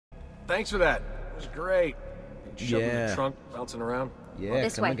thanks for that. It was great. Shoving the trunk, bouncing around. Yeah,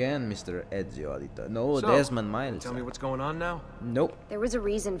 This come way. again, Mr. Ezio Auditore. No, So, Desmond Miles. Tell me what's going on now? Nope. There was a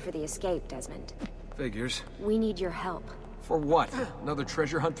reason for the escape, Desmond. Figures. We need your help. For what? Another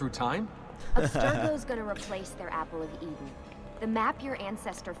treasure hunt through time? Abstergo's gonna replace their Apple of Eden. The map your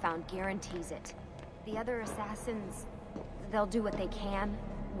ancestor found guarantees it. The other assassins, they'll do what they can,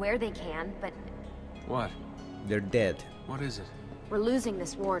 where they can, but What? They're dead. What is it? we're losing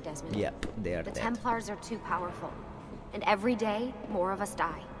this war, Desmond. Yep, they are The dead. Templars are too powerful. And every day, more of us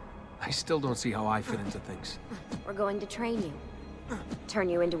die. I still don't see how I fit into things. We're going to train you. Turn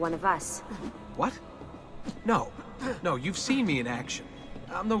you into one of us. What? No. No, you've seen me in action.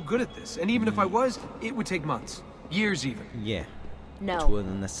 I'm no good at this, and even if I was, it would take months. Years even. Yeah. No. To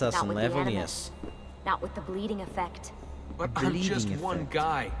an Not assassin with the level, Animus. yes. Not with the bleeding effect. But I'm Bleeding just one effect.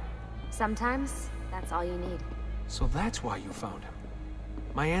 guy. Sometimes, that's all you need. So that's why you found him.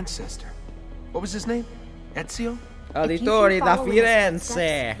 My ancestor. What was his name? Ezio? If you Auditore keep da following his Firenze.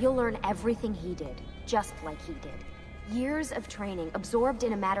 footsteps, you'll learn everything he did, just like he did. Years of training, absorbed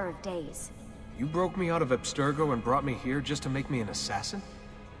in a matter of days. You broke me out of Abstergo and brought me here just to make me an assassin?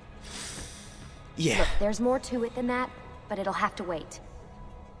 Yeah. Look, there's more to it than that, but it'll have to wait.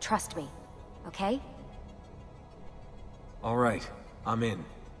 Trust me, okay? All right, I'm in.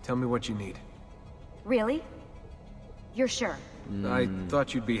 Tell me what you need. Really? You're sure? I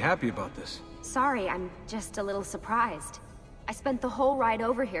thought you'd be happy about this. Sorry, I'm just a little surprised. I spent the whole ride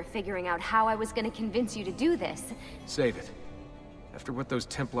over here figuring out how I was gonna convince you to do this. Save it. After what those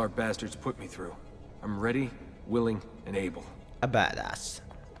Templar bastards put me through, I'm ready, willing, and able. A badass.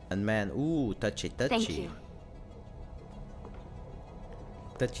 And man, ooh, touchy touchy. Thank you.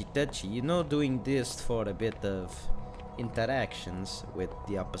 Touchy touchy. You know, doing this for a bit of interactions with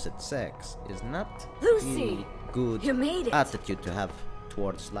the opposite sex is not Lucy, really good you made it. attitude to have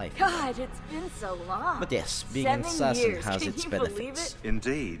towards life. God, it's been so long. But yes, being an 7 assassin years. has Can its you believe benefits. it?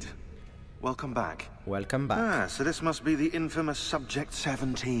 Indeed. Welcome back. Welcome back. Ah, so this must be the infamous Subject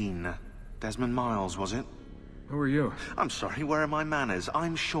 17. Desmond Miles, was it? Who are you? I'm sorry, where are my manners?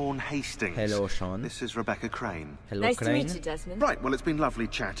 I'm Shaun Hastings. Hello, Shaun. This is Rebecca Crane. Hello, Nice to Crane. meet you, Desmond. Right, well, it's been lovely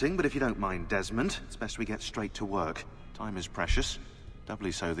chatting, but if you don't mind, Desmond, it's best we get straight to work. Time is precious.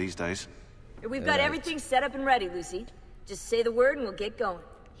 Doubly so these days. We've got everything set up and ready, Lucy. Just say the word and we'll get going.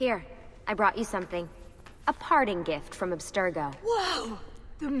 Here, I brought you something. A parting gift from Abstergo. Whoa!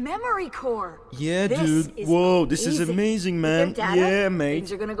 The memory core! Yeah, This dude. is Whoa, this is amazing. amazing, With man. their data, Yeah, mate.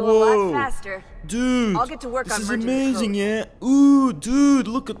 Things are gonna go a lot faster. Dude. I'll get to work this on is merging the amazing, code. yeah. Ooh, dude,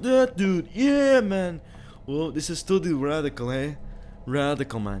 look at that, dude. Yeah, man. Whoa, this is totally radical, eh?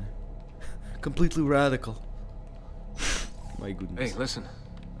 Radical, man. Completely radical. My goodness. Hey, listen.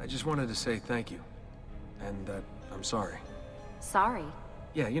 I just wanted to say thank you. And that I'm sorry. Sorry.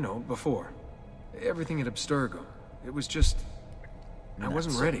 Yeah, you know, before. Everything at Abstergo. It was just... I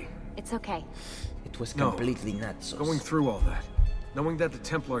wasn't ready. It's okay. It was No. completely nuts. Going through all that. Knowing that the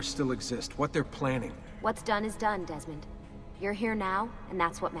Templars still exist, what they're planning. What's done is done, Desmond. You're here now, and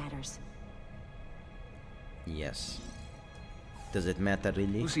that's what matters. Yes. Does it matter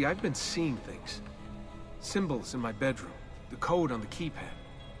really? Lucy, I've been seeing things. Symbols in my bedroom. The code on the keypad.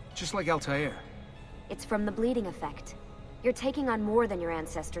 Just like Altaïr. It's from the bleeding effect. You're taking on more than your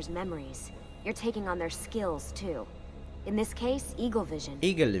ancestors' memories. You're taking on their skills, too. In this case, eagle vision.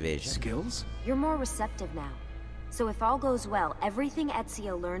 Eagle vision. Skills? You're more receptive now. So if all goes well, everything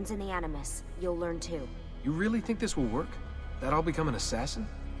Ezio learns in the Animus, you'll learn too. You really think this will work? That I'll become an assassin?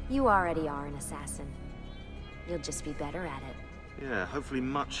 You already are an assassin. You'll just be better at it. Yeah, hopefully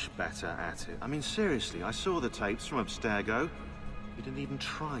much better at it. I mean, seriously, I saw the tapes from Abstergo. You didn't even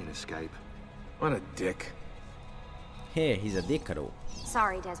try and escape. What a dick. Hey, he's a dickaro.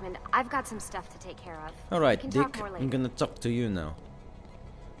 Sorry, Desmond. I've got some stuff to take care of. Alright, We can Dick, talk more later. I'm gonna talk to you now.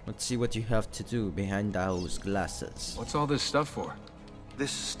 Let's see what you have to do behind those glasses. What's all this stuff for?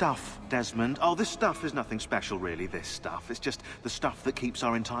 This stuff, Desmond. Oh, this stuff is nothing special, really, this stuff. It's just the stuff that keeps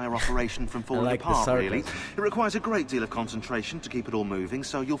our entire operation from falling like the apart, really. sarcasm. It requires a great deal of concentration to keep it all moving,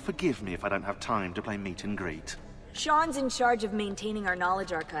 so you'll forgive me if I don't have time to play meet and greet. Sean's in charge of maintaining our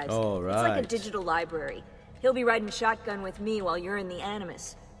knowledge archives. All It's like a right. digital library. He'll be riding shotgun with me while you're in the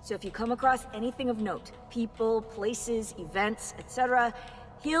Animus. So if you come across anything of note, people, places, events, etc.,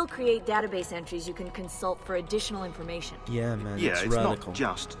 he'll create database entries you can consult for additional information. Yeah, man, Yeah, it's it's radical. not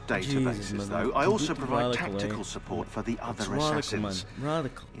just Jesus, databases, man, though. I also completely provide radical, tactical eh? support for the other It's radical, man. assassins.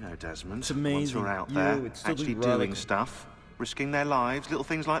 Radical. You know, Desmond, It's amazing. once we're out You, there, it's totally actually doing radical. stuff, risking their lives, little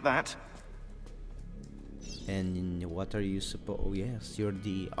things like that. And what are you supposed... Oh, yes, you're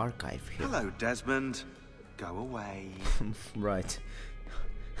the archive here. Hello, Desmond. Go away. Right.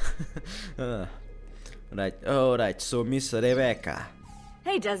 Alright, so Miss Rebecca.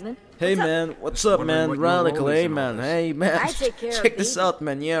 Hey, Desmond. Hey What's up? man, what's up Wondering man? what your Radical, role is hey in all man, this. hey man. I take care Check of this baby. out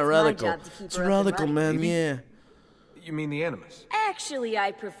man, yeah, It's my radical. job to keep It's her up and radical running, man, baby. yeah. You mean the Animus? Actually,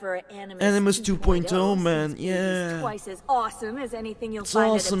 I prefer Animus, Animus 2.0, man, since yeah. It's twice as awesome as anything you'll It's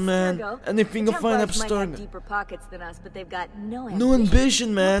find awesome, at man. Abstergo. Anything The you'll find at Templars might have Abstergo. deeper pockets than us, but they've got no ambition. No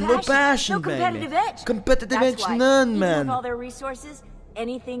ambition, man. No passion, no competitive baby. edge. Competitive That's edge, why, none, even man. with all their resources,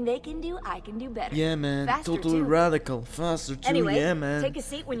 anything they can do, I can do better. Yeah, man. Faster, Totally too. radical. Faster too. Anyway, yeah, man. take a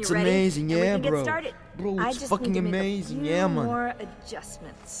seat when it's you're ready, amazing. and we Yeah, can get bro. started. Bro, I it's just fucking need to make amazing. a few Yeah, man. more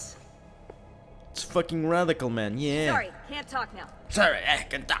adjustments. It's fucking radical, man. Yeah. Sorry, can't talk now. Sorry, I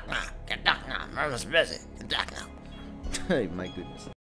can talk now. Can talk now. I was busy. Can talk now. Hey, my goodness.